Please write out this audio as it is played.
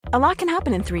A lot can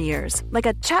happen in 3 years, like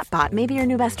a chatbot may be your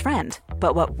new best friend.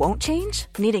 But what won't change?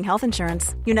 Needing health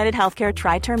insurance. United Healthcare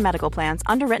Tri-Term Medical Plans,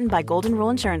 underwritten by Golden Rule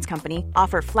Insurance Company,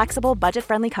 offer flexible,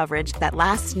 budget-friendly coverage that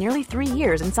lasts nearly 3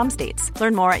 years in some states.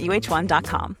 Learn more at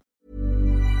uh1.com.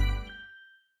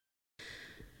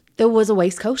 There was a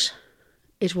waistcoat.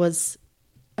 It was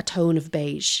a tone of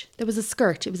beige. There was a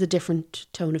skirt. It was a different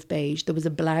tone of beige. There was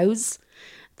a blouse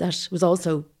that was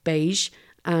also beige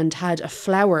and had a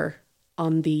flower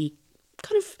on the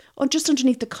just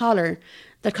underneath the collar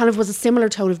that kind of was a similar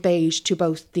tone of beige to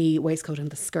both the waistcoat and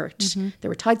the skirt. Mm-hmm. There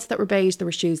were tights that were beige, there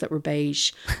were shoes that were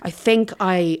beige. I think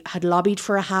I had lobbied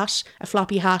for a hat, a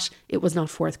floppy hat. It was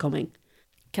not forthcoming.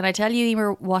 Can I tell you,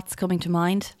 Emer, what's coming to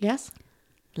mind? Yes.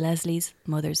 Leslie's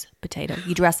mother's potato.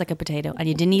 You dressed like a potato and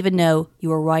you didn't even know you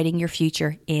were writing your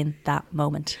future in that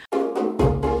moment.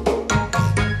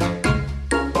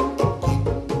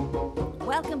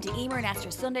 Welcome to Emer and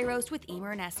Esther's Sunday Roast with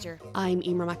Emer and Esther. I'm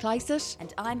Emer MacLysett.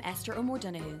 And I'm Esther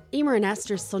O'More-Donoghue. Emer and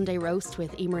Esther's Sunday Roast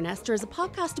with Emer and Esther is a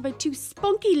podcast about two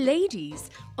spunky ladies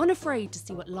unafraid to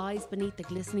see what lies beneath the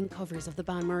glistening covers of the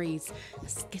Ban Murrays. A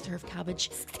skitter of cabbage,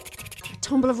 a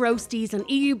tumble of roasties, an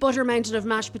EU butter mountain of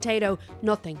mashed potato.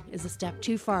 Nothing is a step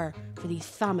too far for these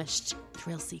famished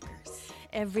thrill seekers.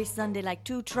 Every Sunday, like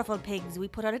two truffle pigs, we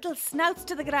put our little snouts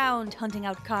to the ground, hunting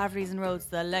out carveries and roads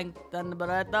the length and the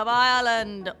breadth of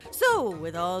Ireland. So,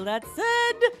 with all that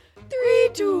said, 3,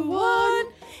 2, 1,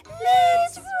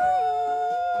 let's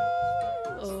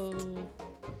roll!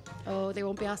 Oh, they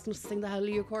won't be asking us to sing the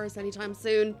Hallelujah chorus anytime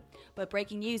soon. But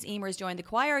breaking news, Emer's joined the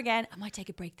choir again. I might take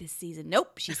a break this season.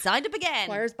 Nope, she signed up again.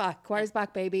 Choir's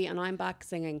back, baby, and I'm back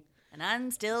singing. And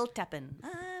I'm still tapping.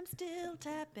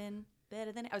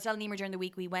 Better than I was telling Emer during the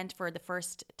week, we went for the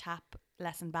first tap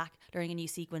lesson back during a new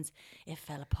sequence. It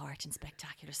fell apart in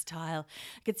spectacular style.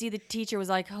 I could see the teacher was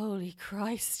like, holy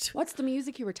Christ. What's the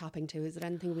music you were tapping to? Is it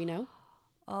anything we know?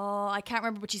 Oh, I can't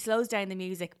remember, but she slows down the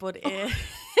music. But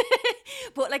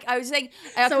but like I was saying,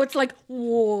 so it's like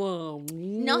whoa,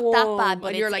 not that bad,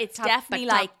 but it's tap, definitely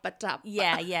tap, like tap.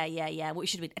 Yeah. What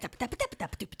should be tap.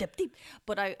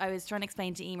 But I was trying to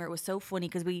explain to Emer, it was so funny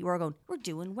because we were going, we're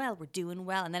doing well,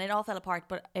 and then it all fell apart.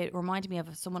 But it reminded me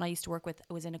of someone I used to work with.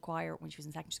 I was in a choir when she was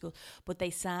in secondary school, but they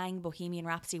sang Bohemian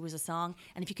Rhapsody was a song,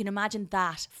 and if you can imagine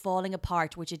that falling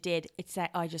apart, which it did,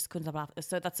 I just couldn't stop laughing.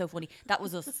 So that's so funny. That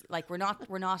was us. Like we're not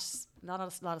a lot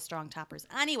of strong tappers.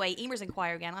 Anyway, Emer's in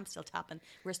choir again. I'm still tapping.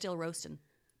 We're still roasting.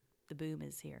 The boom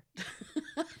is here.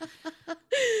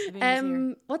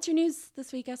 What's your news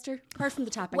this week, Esther? Apart from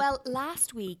the tapping. Well,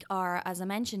 last week, as I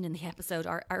mentioned in the episode,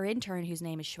 our intern, whose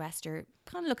name is Schwester,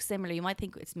 kind of looks similar. You might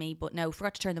think it's me, but no,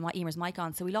 forgot to turn Emer's mic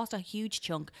on. So we lost a huge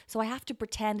chunk. So I have to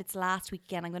pretend it's last week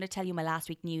again. I'm going to tell you my last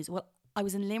week news. Well, I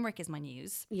was in Limerick is my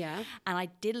news. Yeah. And I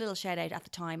did a little shout out at the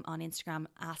time on Instagram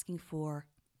asking for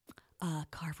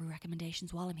carver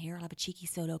recommendations. While I'm here, I'll have a cheeky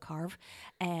solo carve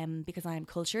because I'm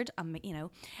cultured.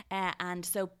 And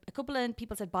so a couple of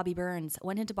people said Bobby Burns. I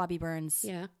went into Bobby Burns.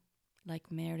 Yeah.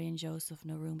 Like Mary and Joseph,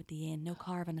 no room at the inn, no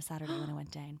carve on a Saturday when I went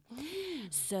down.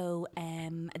 So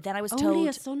then I was told only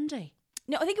a Sunday.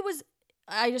 No, I think it was.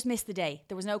 I just missed the day.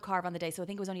 There was no carve on the day, so I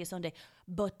think it was only a Sunday.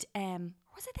 But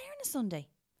was it there on a Sunday?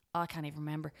 Oh, I can't even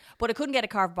remember. But I couldn't get a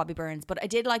carve of Bobby Burns. But I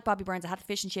did like Bobby Burns. I had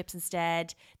fish and chips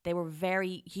instead. They were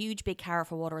very huge, big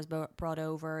carafe of water was brought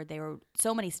over. There were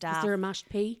so many staff. Was there a mashed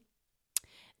pea?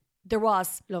 There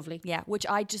was. Lovely. Yeah, which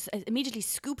I just immediately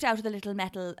scooped out of the little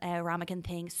metal ramekin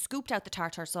thing, scooped out the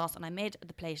tartare sauce, and I made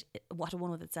the plate what a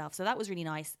one with itself. So that was really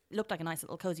nice. It looked like a nice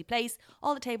little cozy place.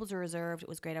 All the tables were reserved. It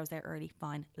was great. I was there early.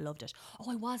 Fine. Loved it. Oh,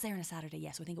 I was there on a Saturday.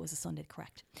 Yes, I think it was a Sunday.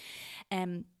 Correct.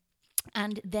 And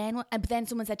then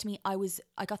someone said to me, I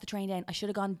got the train down. I should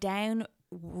have gone down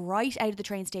right out of the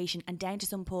train station and down to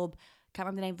some pub. Can't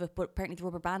remember the name of it, but apparently the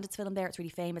Rubber Bandits film there. It's really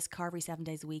famous. Carvery 7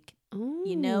 days a week. Ooh.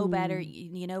 You know better.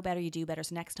 You know better. You do better.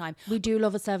 So next time we do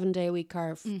love a 7-day-a-week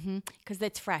carve because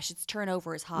it's fresh. Its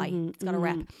turnover is high. It's got a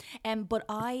rep. But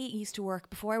I used to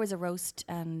work before I was a roast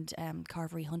and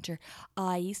carvery hunter.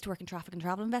 I used to work in traffic and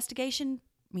travel investigation.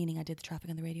 Meaning I did the traffic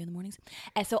on the radio in the mornings.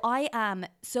 So I am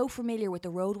so familiar with the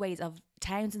roadways of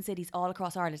towns and cities all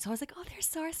across Ireland. So I was like, oh, there's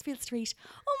Sarsfield Street.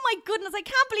 Oh my goodness, I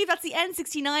can't believe that's the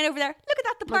N69 over there. Look at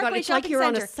that, the Parkway it's Shopping like you're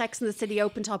Centre. on a Sex and the City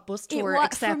open top bus tour,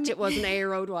 except it was an A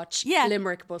Road Watch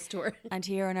Limerick bus tour. And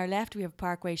here on our left we have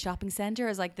Parkway Shopping Centre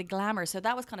as like the glamour. So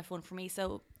that was kind of fun for me.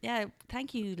 So yeah,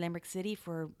 thank you Limerick City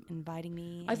for inviting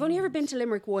me. I've only ever been to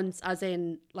Limerick once, as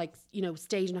in like, you know,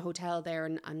 stayed in a hotel there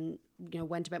and you know,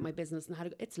 went about my business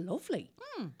and it's lovely.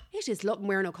 It is. Look,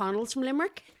 Muireann O'Connell's from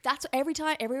Limerick. That's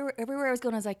everywhere I was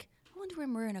going, I was like, I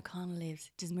wonder where Muireann O'Connell lives.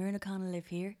 Does Muireann O'Connell live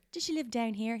here? Does she live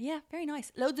down here? Yeah, very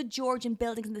nice. Loads of Georgian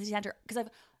buildings in the city centre. Because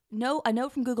I know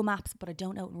from Google Maps, but I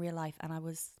don't know it in real life, and I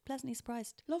was pleasantly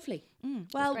surprised. Lovely.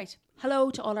 Well, great.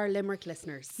 Hello to all our Limerick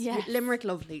listeners. Yes. Limerick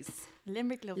lovelies.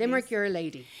 Limerick lovelies. Limerick, you're a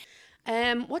lady.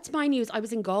 What's my news? I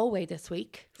was in Galway this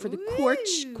week for the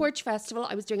Quirch Festival.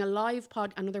 I was doing another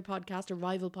podcast, a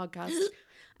rival podcast.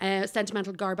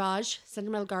 Sentimental Garbage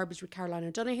with Caroline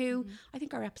O'Donoghue. I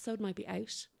think our episode might be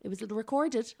out. It was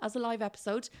recorded as a live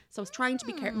episode, so I was trying to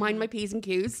be mind my P's and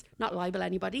Q's, not libel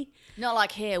anybody. Not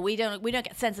like here. We don't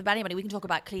get sense of anybody. We can talk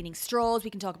about cleaning straws. We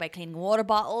can talk about cleaning water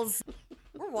bottles.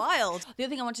 We're wild. The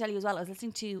other thing I want to tell you as well, I was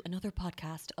listening to another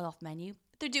podcast, Off Menu.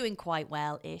 They're doing quite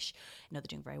well-ish. No, they're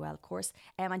doing very well, of course.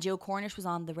 And Joe Cornish was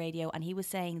on the radio, and he was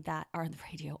saying that, or on the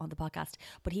podcast,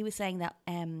 but he was saying that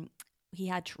he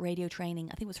had radio training,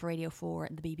 I think it was for Radio 4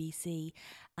 and the BBC,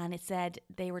 and it said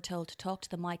they were told to talk to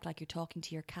the mic like you're talking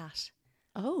to your cat.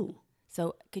 Oh.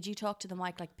 So could you talk to the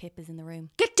mic like Pip is in the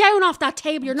room? Get down off that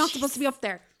table. You're not supposed to be up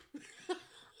there.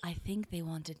 I think they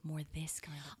wanted more this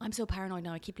kind of... I'm so paranoid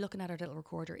now. I keep looking at our little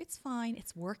recorder. It's fine.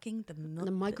 It's working. The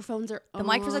microphones are on. The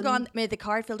microphones are gone. The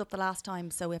card filled up the last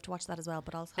time, so we have to watch that as well,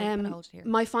 but I'll hold it here.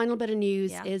 My final bit of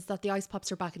news is that the ice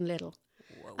pops are back in Lidl.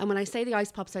 Whoa. And when I say the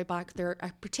ice pops are back, they're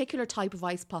a particular type of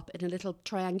ice pop in a little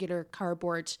triangular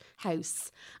cardboard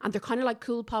house. And they're kind of like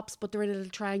Cool Pops, but they're in a little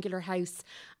triangular house.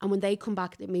 And when they come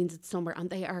back, it means it's summer,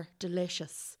 and they are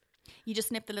delicious. You just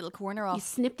snip the little corner off. You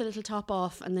snip the little top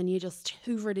off, and then you just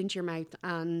hoover it into your mouth,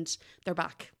 and they're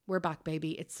back. We're back,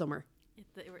 baby. It's summer. It's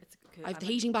I have the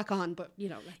heating back on, but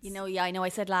I know I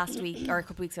said last week or a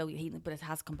couple of weeks ago, but it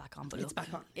has come back on. But it's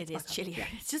back on. It is chillier. Yeah.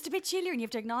 It's just a bit chillier, and you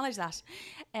have to acknowledge that,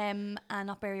 and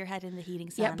not bury your head in the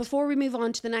heating sand. Yeah. Before we move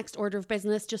on to the next order of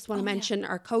business, just want to mention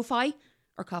our Ko-Fi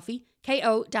or coffee,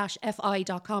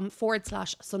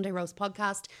 ko-fi.com/Sunday Roast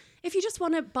Podcast. If you just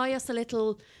want to buy us a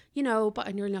little, but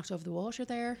I'm nearly knocked over the water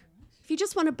there. If you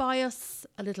just want to buy us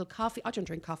a little coffee, I don't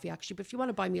drink coffee actually, but if you want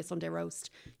to buy me a Sunday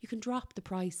roast, you can drop the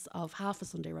price of half a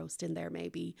Sunday roast in there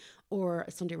maybe, or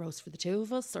a Sunday roast for the two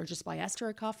of us, or just buy Esther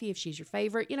a coffee if she's your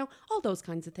favourite, all those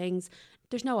kinds of things.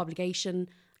 There's no obligation.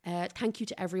 Thank you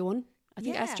to everyone. I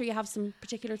think, Esther, you have some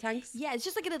particular thanks? Yeah, it's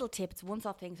just like a little tip. It's a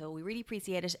once-off thing, so we really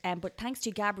appreciate it. But thanks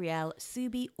to Gabrielle,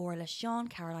 Subi, Orla, Sean,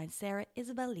 Caroline, Sarah,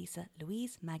 Isabel, Lisa,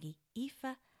 Louise, Maggie,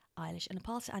 Aoife, Eilish, and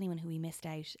apologies to anyone who we missed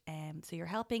out. So you're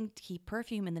helping to keep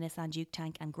perfume in the Nissan Juke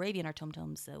tank and gravy in our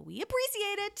tum-tums, so we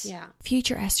appreciate it. Yeah.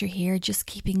 Future Esther here, just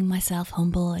keeping myself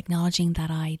humble, acknowledging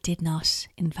that I did not,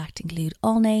 in fact, include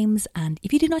all names. And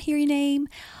if you did not hear your name,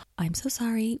 I'm so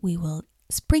sorry. We will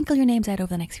sprinkle your names out over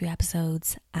the next few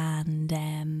episodes,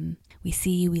 and we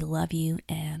see you, we love you,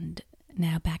 and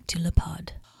now back to Le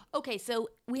Pod. Okay, so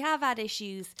we have had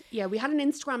issues. Yeah, we had an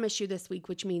Instagram issue this week,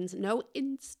 which means no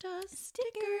Insta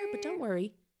sticker, but don't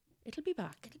worry, it'll be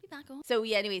back. It'll be back on. So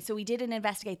yeah, anyway, so we did an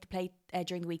Investigate the Plate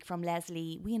during the week from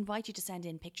Leslie. We invite you to send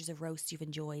in pictures of roasts you've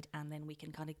enjoyed, and then we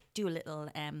can kind of do a little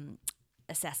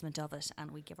assessment of it,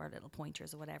 and we give our little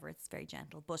pointers or whatever. It's very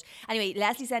gentle. But anyway,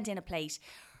 Leslie sent in a plate.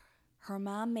 Her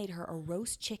mum made her a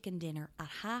roast chicken dinner at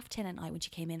 10:30 at night when she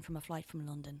came in from a flight from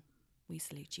London. We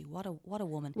salute you. What a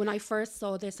woman. When I first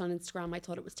saw this on Instagram, I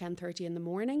thought it was 10:30 in the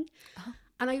morning. Uh-huh.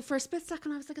 And for a split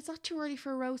second, I was like, is that too early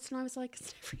for a roast? And I was like,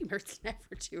 it's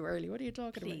never too early. What are you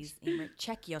talking about? Please, Emer,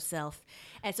 check yourself.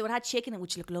 So it had chicken,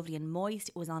 which looked lovely and moist.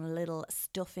 It was on a little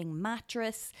stuffing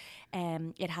mattress.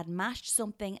 It had mashed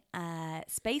something,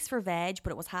 space for veg,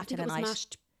 but it was 10:30 at night.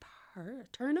 Mashed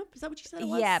turnip? Is that what you said it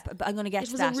was? Yeah, but I'm going to get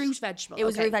to that. It was a root vegetable. It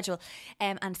was a root vegetable.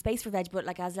 And space for veg, but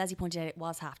like as Leslie pointed out, it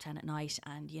was 10:30 at night,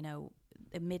 and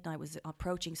midnight was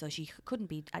approaching, so she couldn't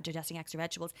be digesting extra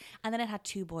vegetables. And then it had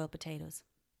 2 boiled potatoes,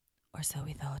 or so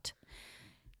we thought.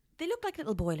 They looked like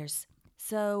little boilers,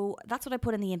 so that's what I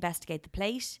put in the Investigate the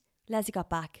Plate. Leslie got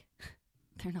back.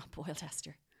 They're not boiled,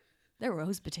 Esther. They're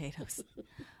roast potatoes.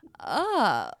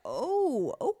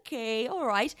 Okay, all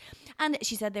right. And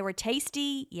she said they were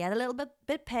tasty. Yeah, a little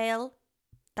bit pale.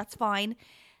 That's fine.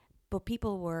 But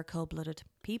people were cold-blooded.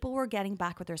 People were getting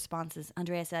back with their responses.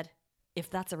 Andrea said, if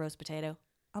that's a roast potato,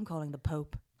 I'm calling the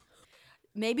Pope.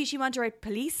 Maybe she wanted to write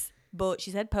police, but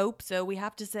she said Pope, so we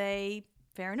have to say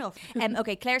fair enough.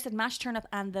 Okay, Claire said mashed turnip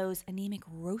and those anemic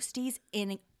roasties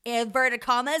in inverted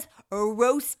commas,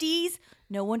 roasties.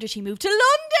 No wonder she moved to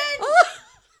London.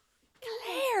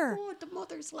 Claire. Oh, the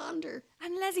mother slander.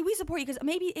 And Leslie, we support you because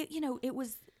maybe, it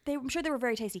was, I'm sure they were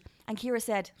very tasty. And Ciara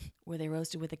said, were they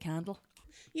roasted with a candle?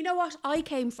 You know what? I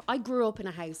grew up in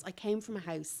a house. I came from a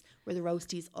house where the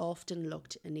roasties often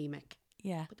looked anemic.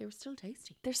 Yeah. But they were still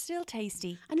tasty. They're still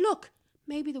tasty. And look,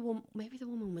 maybe the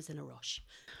woman was in a rush.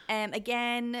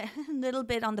 Again, a little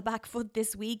bit on the back foot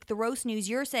this week. The roast news,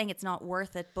 you're saying it's not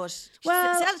worth it, but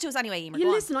Well, sell it to us anyway, Emer.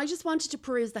 Listen, I just wanted to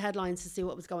peruse the headlines to see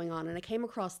what was going on, and I came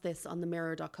across this on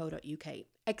themirror.co.uk.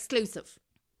 Exclusive.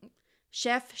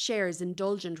 Chef shares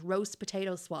indulgent roast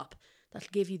potato swap that'll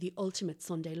give you the ultimate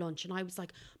Sunday lunch. And I was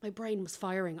like, my brain was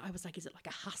firing. I was like, is it like a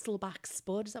Hasselback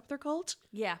spud? Is that what they're called?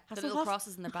 Yeah, the little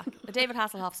crosses in their back. A David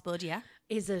Hasselhoff spud, yeah.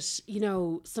 Is it,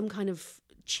 some kind of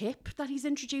chip that he's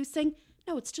introducing?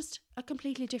 No, it's just a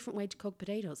completely different way to cook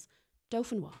potatoes.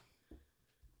 Dauphinois.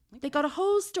 Okay. They got a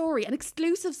whole story, an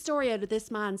exclusive story out of this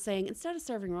man saying, instead of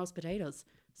serving roast potatoes,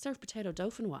 serve potato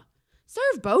Dauphinois.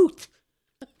 Serve both.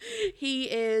 He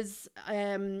is,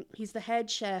 he's the head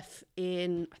chef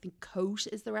in, I think Coat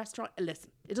is the restaurant.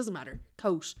 Listen, it doesn't matter.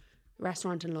 Coat,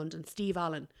 restaurant in London. Steve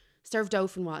Allen. Serve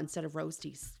Dauphinois instead of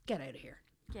roasties. Get out of here.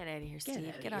 Get out of here,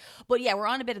 Steve. Get out. But yeah, we're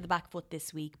on a bit of the back foot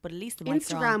this week, but at least the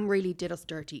mics are on. Instagram really did us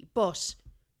dirty, but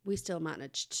we still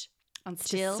managed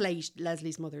to slate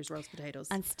Leslie's mother's roast potatoes.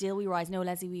 And still we rise. No,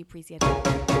 Leslie, we appreciate it.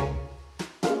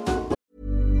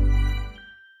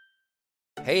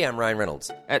 Hey, I'm Ryan Reynolds.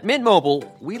 At Mint Mobile,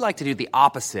 we like to do the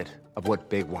opposite of what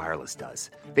Big Wireless does.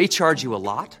 They charge you a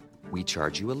lot, we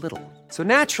charge you a little. So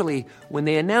naturally, when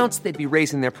they announced they'd be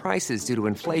raising their prices due to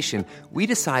inflation, we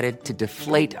decided to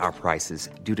deflate our prices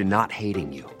due to not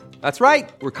hating you. That's right.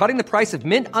 We're cutting the price of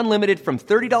Mint Unlimited from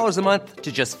 $30 a month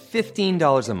to just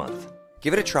 $15 a month.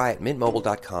 Give it a try at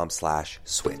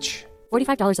mintmobile.com/switch.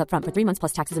 $45 up front for 3 months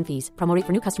plus taxes and fees. Promo rate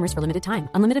for new customers for limited time.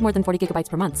 Unlimited more than 40 gigabytes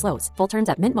per month. Slows full terms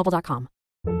at mintmobile.com.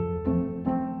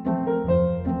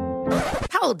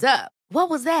 Hold up. What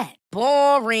was that?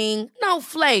 Boring. No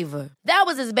flavor. That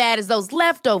was as bad as those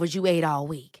leftovers you ate all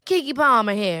week. Keke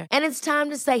Palmer here. And it's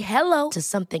time to say hello to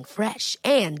something fresh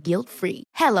and guilt-free.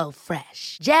 Hello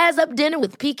Fresh. Jazz up dinner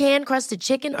with pecan-crusted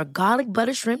chicken or garlic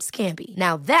butter shrimp scampi.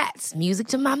 Now that's music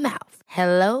to my mouth.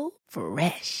 Hello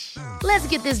Fresh. Let's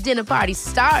get this dinner party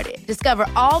started. Discover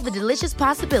all the delicious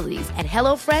possibilities at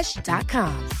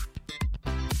hellofresh.com.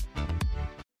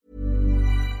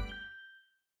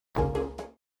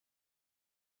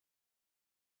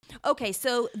 Okay,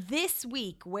 so this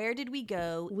week, where did we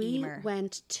go, Emer? We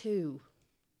went to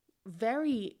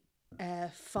very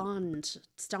fond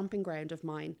stomping ground of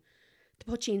mine, the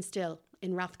Pucheen Still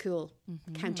in Rathcoole,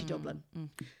 County Dublin.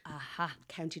 Aha.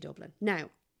 County Dublin. Now,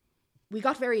 we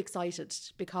got very excited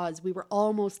because we were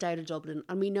almost out of Dublin,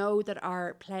 and we know that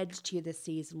our pledge to you this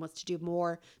season was to do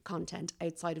more content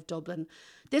outside of Dublin.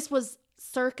 This was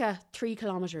circa 3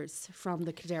 kilometres from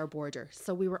the Kildare border,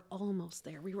 so we were almost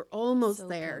there. We were almost so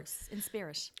there close, in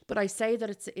spirit. But I say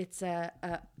that it's a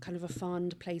kind of a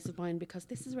fond place of mine because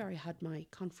this is where I had my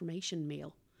confirmation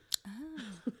meal.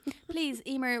 Please,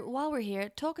 Emer, while we're here,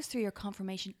 talk us through your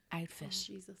confirmation outfit.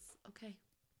 Oh, Jesus. Okay.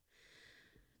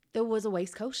 There was a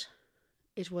waistcoat.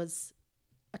 It was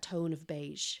a tone of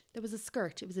beige. There was a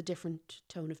skirt. It was a different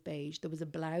tone of beige. There was a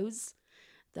blouse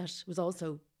that was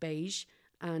also beige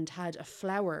and had a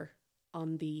flower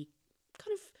on the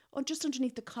just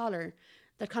underneath the collar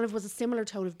that kind of was a similar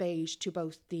tone of beige to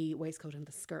both the waistcoat and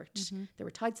the skirt. Mm-hmm. There were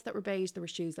tights that were beige, there were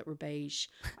shoes that were beige.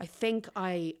 I think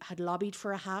I had lobbied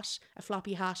for a hat, a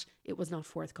floppy hat. It was not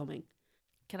forthcoming.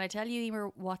 Can I tell you, Emer,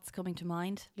 what's coming to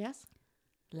mind? Yes.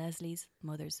 Leslie's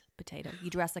mother's potato. You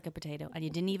dressed like a potato and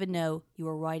you didn't even know you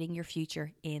were writing your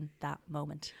future in that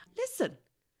moment. Listen,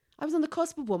 I was on the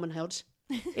cusp of womanhood.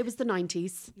 It was the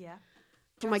 90s. Yeah.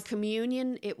 For my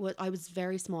communion, I was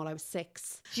very small. I was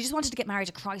 6. She just wanted to get married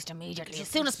to Christ immediately, as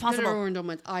soon as possible.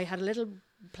 I had a little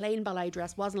plain ballet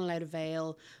dress, wasn't allowed a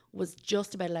veil, was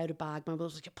just about allowed a bag. My mother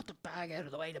was like, put the bag out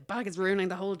of the way. The bag is ruining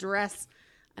the whole dress.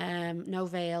 No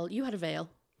veil. You had a veil.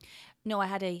 No,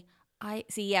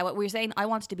 what we were saying, I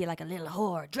wanted to be like a little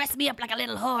whore. Dress me up like a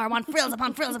little whore. I want frills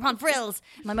upon frills upon frills.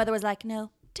 My mother was like,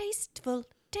 no, tasteful.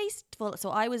 So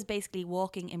I was basically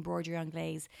walking embroidery on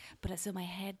glaze, but so my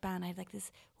headband, I have like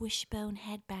this wishbone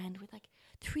headband with like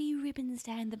 3 ribbons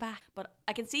down the back. But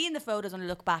I can see in the photos when I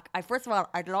look back, first of all,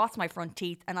 I'd lost my front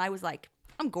teeth and I was like,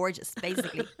 I'm gorgeous,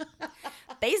 basically.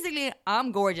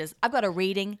 I'm gorgeous. I've got a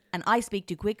reading and I speak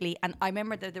too quickly. And I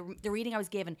remember the reading I was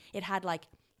given, it had like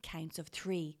counts of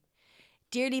 3.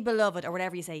 Dearly beloved, or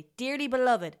whatever you say. Dearly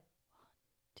beloved. 1,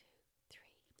 2, 3.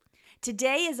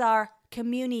 Today is our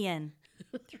communion.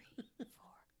 3, 4,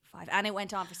 5. And it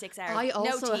went on for 6 hours. I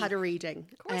also had a reading.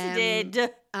 Of course you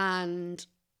did. And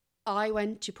I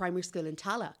went to primary school in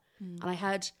Tala. And I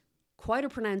had quite a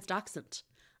pronounced accent.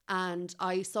 And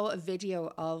I saw a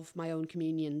video of my own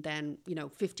communion then,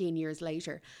 15 years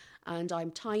later. And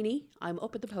I'm tiny. I'm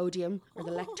up at the podium or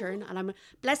the lectern. And I'm,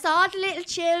 bless all the little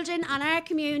children on our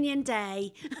communion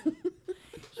day.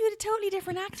 You had a totally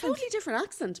different accent. Totally different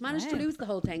accent. Managed to lose the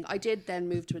whole thing. I did then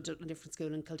move to a different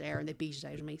school in Kildare and they beat it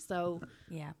out of me. So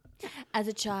Yeah. As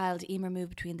a child, Emer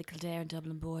moved between the Kildare and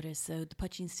Dublin borders, so the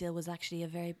Putching Still was actually a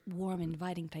very warm,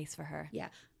 inviting place for her. yeah.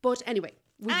 But anyway,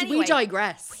 we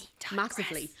digress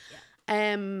massively.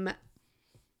 Yeah.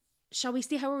 Shall we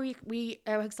see how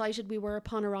how excited we were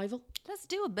upon arrival? Let's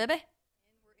do it, baby.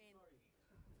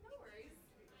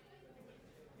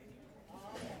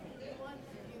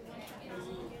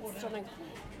 Stunning.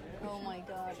 Oh my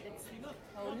God! Look.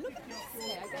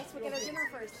 Okay, I guess we'll get our dinner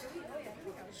first.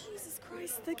 Jesus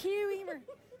Christ, the queue, Emer.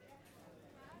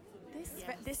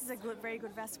 This is a very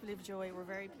good festival of joy. We're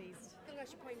very pleased. I think I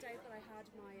should point out that I had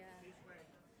my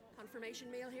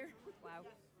confirmation meal here.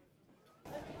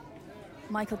 Wow.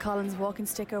 Michael Collins' walking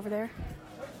stick over there.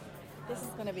 This is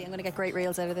going to be. I'm going to get great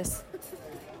reels out of this.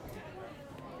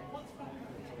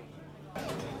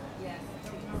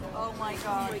 Oh my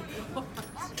God.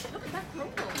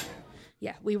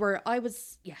 Yeah,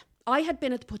 I had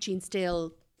been at the Putching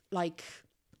Still like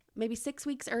maybe 6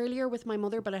 weeks earlier with my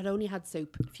mother, but I had only had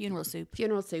soup. Funeral soup.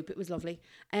 It was lovely.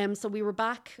 So we were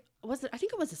back, I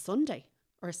think it was a Sunday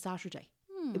or a Saturday.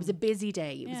 It was a busy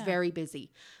day. It was very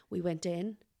busy. We went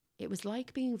in. It was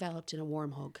like being enveloped in a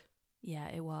warm hug. Yeah,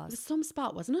 it It was was. some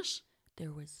spot, wasn't it?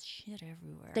 There was shit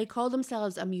everywhere. They call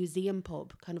themselves a museum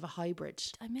pub, kind of a hybrid.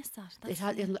 I missed that. It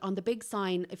had on the big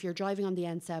sign. If you're driving on the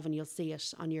N7, you'll see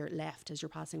it on your left as you're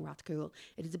passing Rathcoole.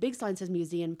 It is a big sign that says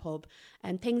museum pub,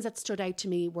 and things that stood out to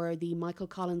me were the Michael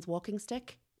Collins walking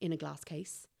stick in a glass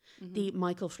case, the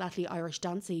Michael Flatley Irish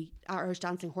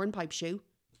dancing hornpipe shoe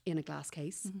in a glass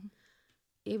case.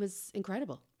 It was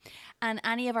incredible. And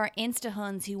any of our Insta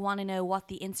Huns who want to know what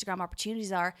the Instagram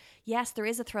opportunities are, yes, there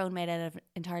is a throne made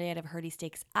entirely out of hurdy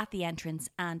sticks at the entrance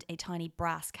and a tiny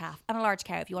brass calf and a large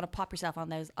cow. If you want to pop yourself on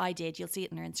those, I did. You'll see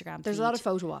it in our Instagram. There's a lot of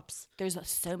photo ops. There's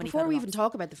so many. Before we even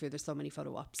talk about the food, there's so many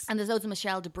photo ops. And there's loads of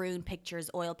Michelle de Bruyne pictures,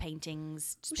 oil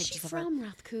paintings, just Was she pictures of her. from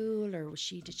Rathcoole or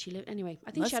did she live? Anyway, I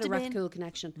think Must she had a have been. Rathcoole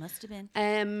connection. Must have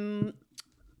been.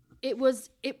 It was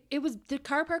the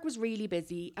car park was really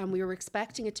busy and we were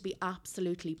expecting it to be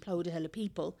absolutely plowed a hill of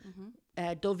people,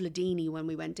 Dove Ladini when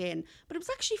we went in, but it was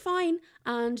actually fine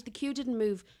and the queue didn't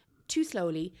move too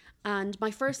slowly. And my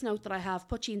first note that I have,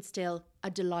 Putching Still, a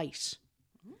delight.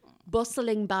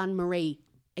 Bustling Ban Marie,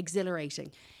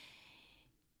 exhilarating.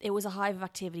 It was a hive of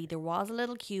activity. There was a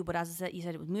little queue, but as I said, you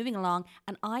said it was moving along.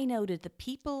 And I noted the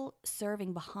people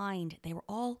serving behind, they were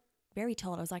all very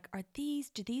tall. I was like,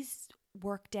 do these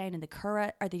work down in the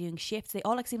Curragh? Are they doing shifts? They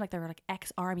all seemed like they were like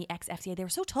ex-army, ex-FCA. They were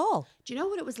so tall. Do you know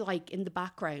what it was like in the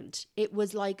background? It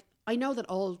was like, I know that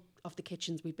all of the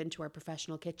kitchens we've been to are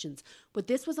professional kitchens, but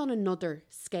this was on another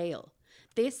scale.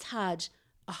 This had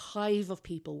a hive of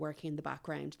people working in the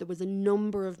background. There was a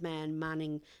number of men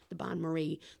manning the Ban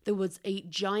Marie. There was a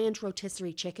giant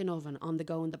rotisserie chicken oven on the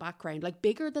go in the background, like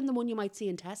bigger than the one you might see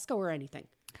in Tesco or anything.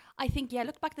 I think,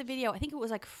 look back at the video. I think it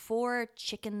was like 4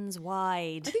 chickens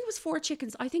wide. I think it was 4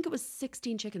 chickens. I think it was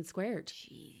 16 chickens squared.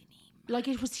 Gee, like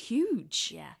it was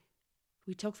huge. yeah.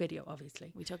 We took video,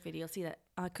 obviously. We took video. You'll see that.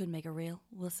 I could make a reel.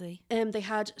 We'll see. They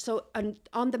had, and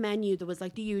on the menu there was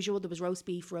like the usual, there was roast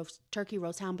beef, roast turkey,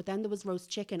 roast ham, but then there was roast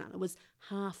chicken and it was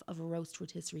half of a roast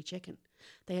rotisserie chicken.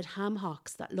 They had ham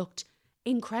hocks that looked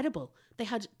incredible. They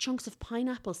had chunks of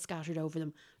pineapple scattered over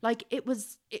them. Like it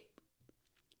was, it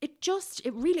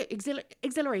really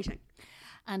exhilarating.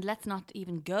 And let's not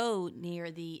even go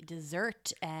near the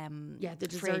dessert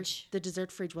fridge. The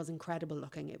dessert fridge was incredible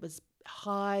looking. It was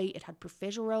high. It had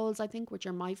profiterolles, I think, which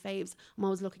are my faves. I'm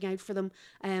always looking out for them.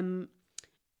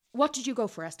 What did you go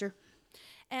for, Esther?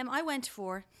 I went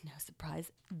for, no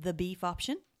surprise, the beef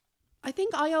option. I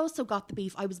think I also got the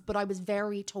beef. I was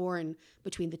very torn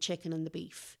between the chicken and the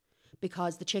beef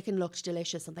because the chicken looked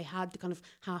delicious and they had the kind of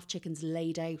half chickens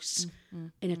laid out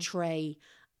in a tray.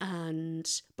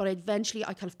 But eventually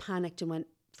I kind of panicked and went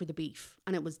for the beef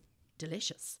and it was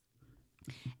delicious.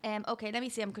 Okay, let me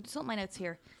see. I'm going to consult my notes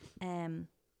here.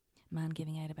 Man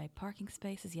giving out about parking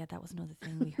spaces. Yeah, that was another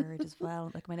thing we heard as well.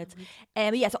 Like my notes.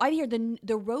 So I hear the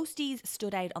roasties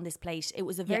stood out on this plate. It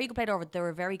was a very good plate over. They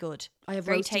were very good. I have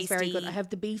very roasties tasty. very good. I have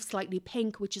the beef slightly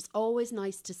pink, which is always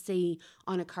nice to see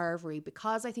on a carvery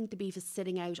because I think the beef is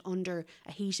sitting out under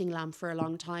a heating lamp for a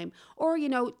long time. Or,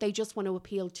 they just want to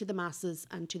appeal to the masses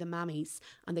and to the mammies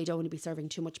and they don't want to be serving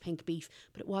too much pink beef.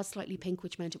 But it was slightly pink,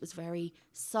 which meant it was very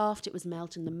soft. It was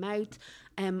melt in the mouth.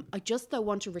 I just though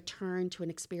want to return to an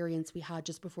experience we had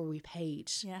just before we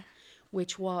paid,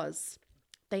 which was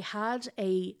they had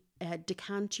a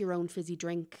decant your own fizzy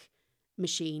drink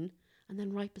machine and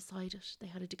then right beside it they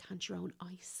had a decant your own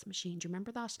ice machine. Do you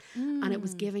remember that? And it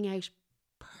was giving out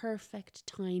perfect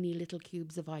tiny little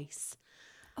cubes of ice.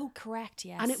 Oh, correct,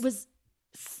 yes. And it was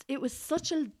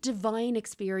such a divine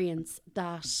experience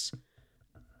that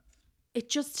it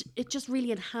just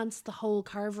really enhanced the whole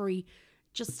carvery.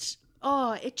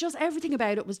 Everything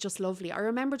about it was just lovely. I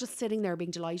remember just sitting there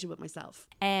being delighted with myself.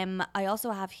 I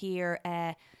also have here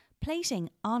plating,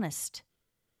 honest.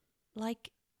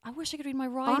 Like, I wish I could read my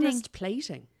writing. Honest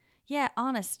plating. Yeah,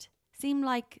 honest. Seemed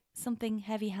like something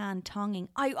heavy hand tonguing.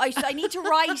 I need to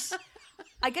write.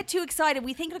 I get too excited.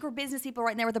 We think like we're business people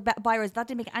right now with the buyers. That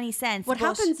didn't make any sense. What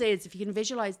happens is, if you can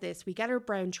visualize this, we get our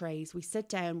brown trays, we sit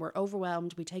down, we're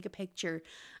overwhelmed, we take a picture,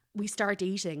 we start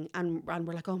eating, and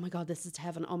we're like, oh my God, this is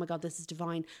heaven. Oh my God, this is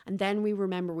divine. And then we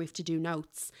remember we have to do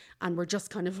notes, and we're just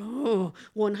kind of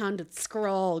one-handed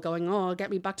scrawl going, oh,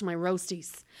 get me back to my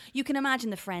roasties. You can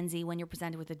imagine the frenzy when you're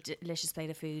presented with a delicious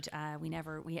plate of food.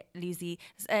 We lose the.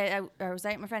 I was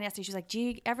out with my friend yesterday. She was like, "Do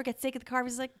you ever get sick of the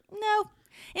carvers?" I was like, "No."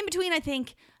 In between, I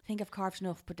think I've carved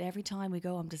enough, but every time we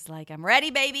go, I'm just like, I'm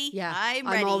ready, baby. Yeah, I'm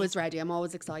ready. I'm always ready. I'm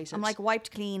always excited. I'm like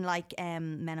wiped clean, like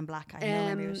Men in Black.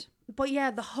 I know it. But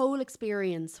yeah, the whole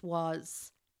experience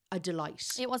was a delight.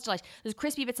 It was a delight. There's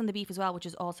crispy bits on the beef as well, which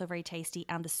is also very tasty,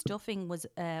 and the stuffing was.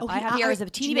 I have here is a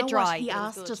teeny bit dry. He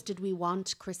asked us, did we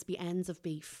want crispy ends of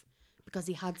beef, because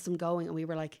he had some going, and we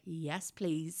were like, yes,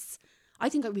 please. I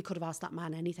think we could have asked that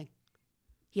man anything.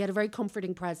 He had a very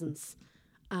comforting presence.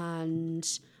 And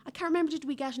I can't remember, did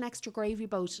we get an extra gravy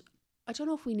boat? I don't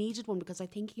know if we needed one, because I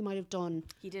think he might have done...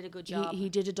 He did a good job. He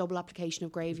did a double application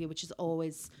of gravy, which is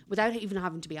always... without even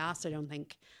having to be asked, I don't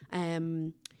think.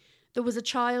 There was a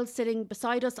child sitting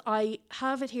beside us. I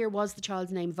have it here, was the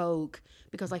child's name Vogue?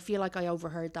 Because I feel like I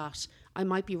overheard that. I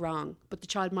might be wrong, but the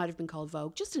child might have been called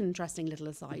Vogue. Just an interesting little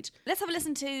aside. Let's have a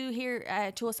listen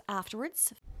to us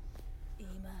afterwards.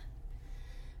 Ema.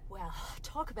 Well,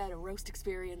 talk about a roast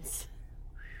experience.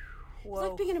 Whoa. It's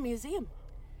like being in a museum.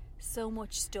 So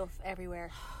much stuff everywhere.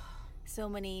 So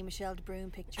many Michelle de Bruin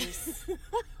pictures.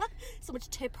 So much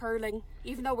tip hurling,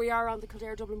 even though we are on the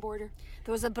Kildare-Dublin border.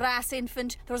 There was a brass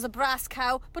infant, there was a brass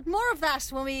cow, but more of that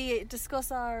when we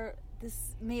discuss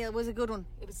this meal. It was a good one.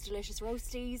 It was delicious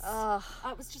roasties.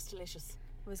 It was just delicious.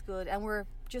 It was good, and we're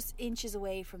just inches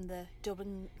away from the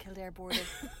Dublin-Kildare border,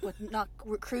 but not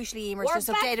crucially. Emer's just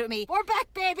updated with me. We're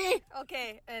back, baby.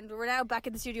 Okay, and we're now back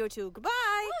in the studio too. Goodbye.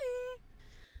 Bye.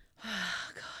 Oh,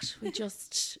 God, we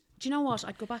just... Do you know what?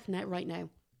 I'd go back right now.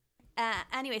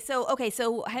 Anyway, so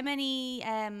how many?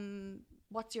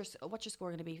 What's your score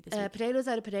going to be this week? Potatoes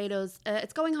out of potatoes.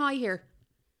 It's going high here.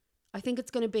 I think it's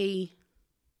going to be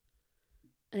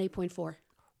an 8.4.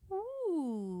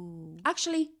 Ooh.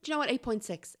 Actually, do you know what?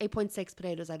 8.6. 8.6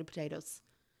 potatoes out of potatoes.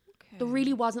 Okay. There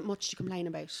really wasn't much to complain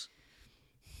about.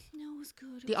 No, it was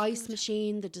good. The ice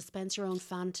machine, the dispense your own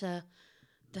Fanta,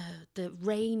 the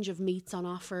range of meats on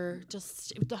offer,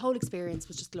 just the whole experience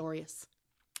was just glorious.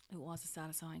 It was a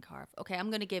satisfying carve. Okay, I'm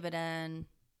going to give it I'm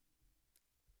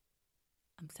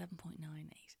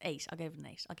 7.98. 8. I'll give it an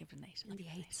 8. In the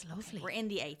 8's lovely. Okay, we're in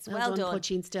the 8s. Well done,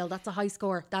 Puchin still. That's a high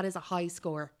score. That is a high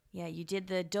score. Yeah, you did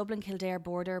the Dublin-Kildare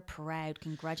border proud.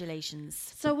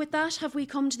 Congratulations. So with that, have we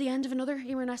come to the end of another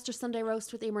Emer and Esther Sunday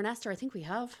Roast with Emer and Esther? I think we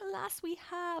have. Alas, we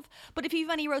have. But if you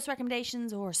have any roast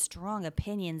recommendations or strong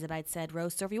opinions about said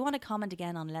roast, or if you want to comment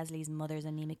again on Leslie's mother's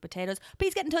anemic potatoes,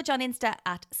 please get in touch on Insta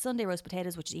at Sunday Roast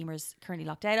Potatoes, which Emer's currently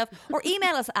locked out of, or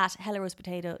email us at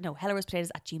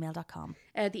hello-roastpotatoes@gmail.com.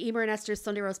 The Emer and Esther's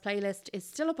Sunday Roast playlist is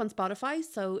still up on Spotify,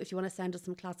 so if you want to send us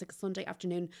some classic Sunday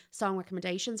afternoon song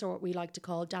recommendations, or what we like to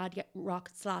call Dad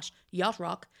Rock / Yacht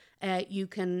Rock, you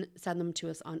can send them to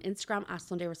us on Instagram at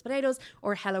Sunday Roast Potatoes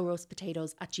or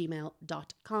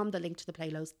helloroastpotatoes@gmail.com. The link to the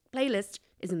playlist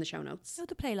is in the show notes. Oh,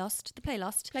 the playlist.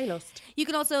 Playlist. You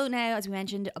can also now, as we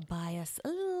mentioned, buy us a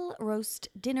little roast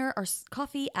dinner or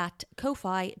coffee at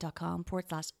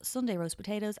ko-fi.com/Sunday Roast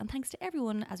Potatoes. And thanks to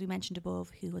everyone, as we mentioned above,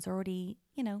 who has already,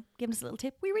 given us a little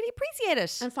tip. We really appreciate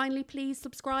it. And finally, please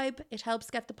subscribe. It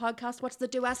helps get the podcast. What does it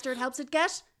do, Esther? It helps it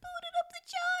get...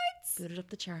 Boot it up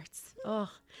the charts. Oh,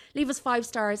 leave us 5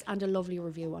 stars and a lovely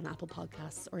review on Apple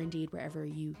Podcasts, or indeed wherever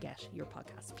you get your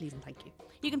podcasts. Please and thank you.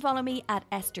 You can follow me at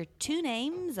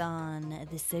Esther2Names on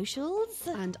the socials.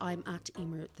 And I'm at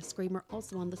Emer the Screamer,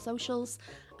 also on the socials.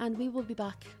 And we will be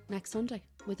back next Sunday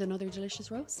with another delicious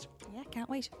roast. Yeah, can't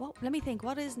wait. Let me think.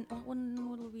 What one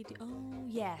will we do? Oh,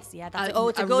 yes. Yeah,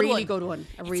 it's a good really one. Good one.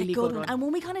 It's a really good one. And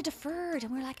when we kind of deferred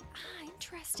and we we're like,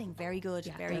 interesting. Very good.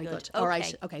 Yeah, very good. All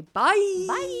right. Okay. Bye.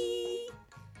 Bye.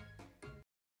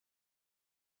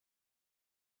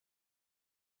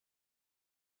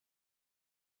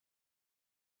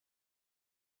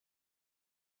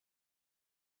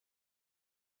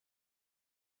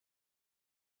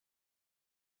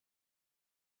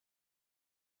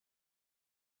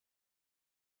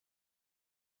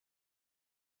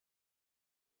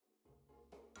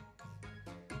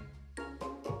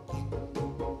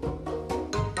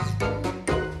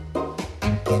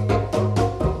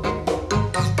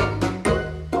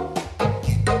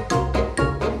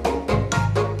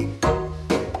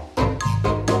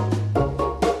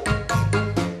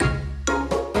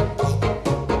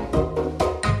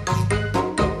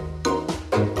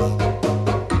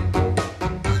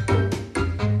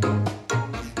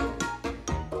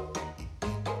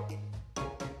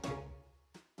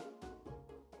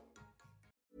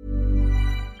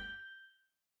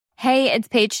 Hey, it's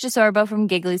Paige DeSorbo from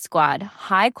Giggly Squad.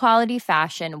 High quality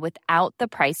fashion without the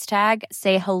price tag.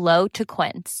 Say hello to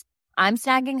Quince. I'm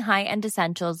snagging high-end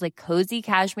essentials like cozy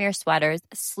cashmere sweaters,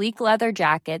 sleek leather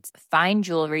jackets, fine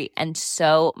jewelry, and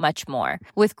so much more.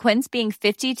 With Quince being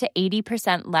 50 to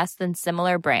 80% less than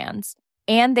similar brands.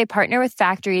 And they partner with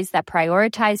factories that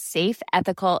prioritize safe,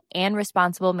 ethical, and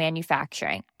responsible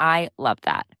manufacturing. I love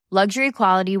that. Luxury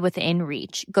quality within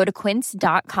reach. Go to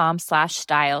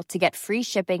quince.com/style to get free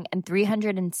shipping and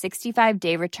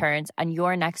 365-day returns on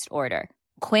your next order.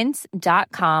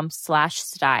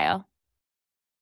 Quince.com/style.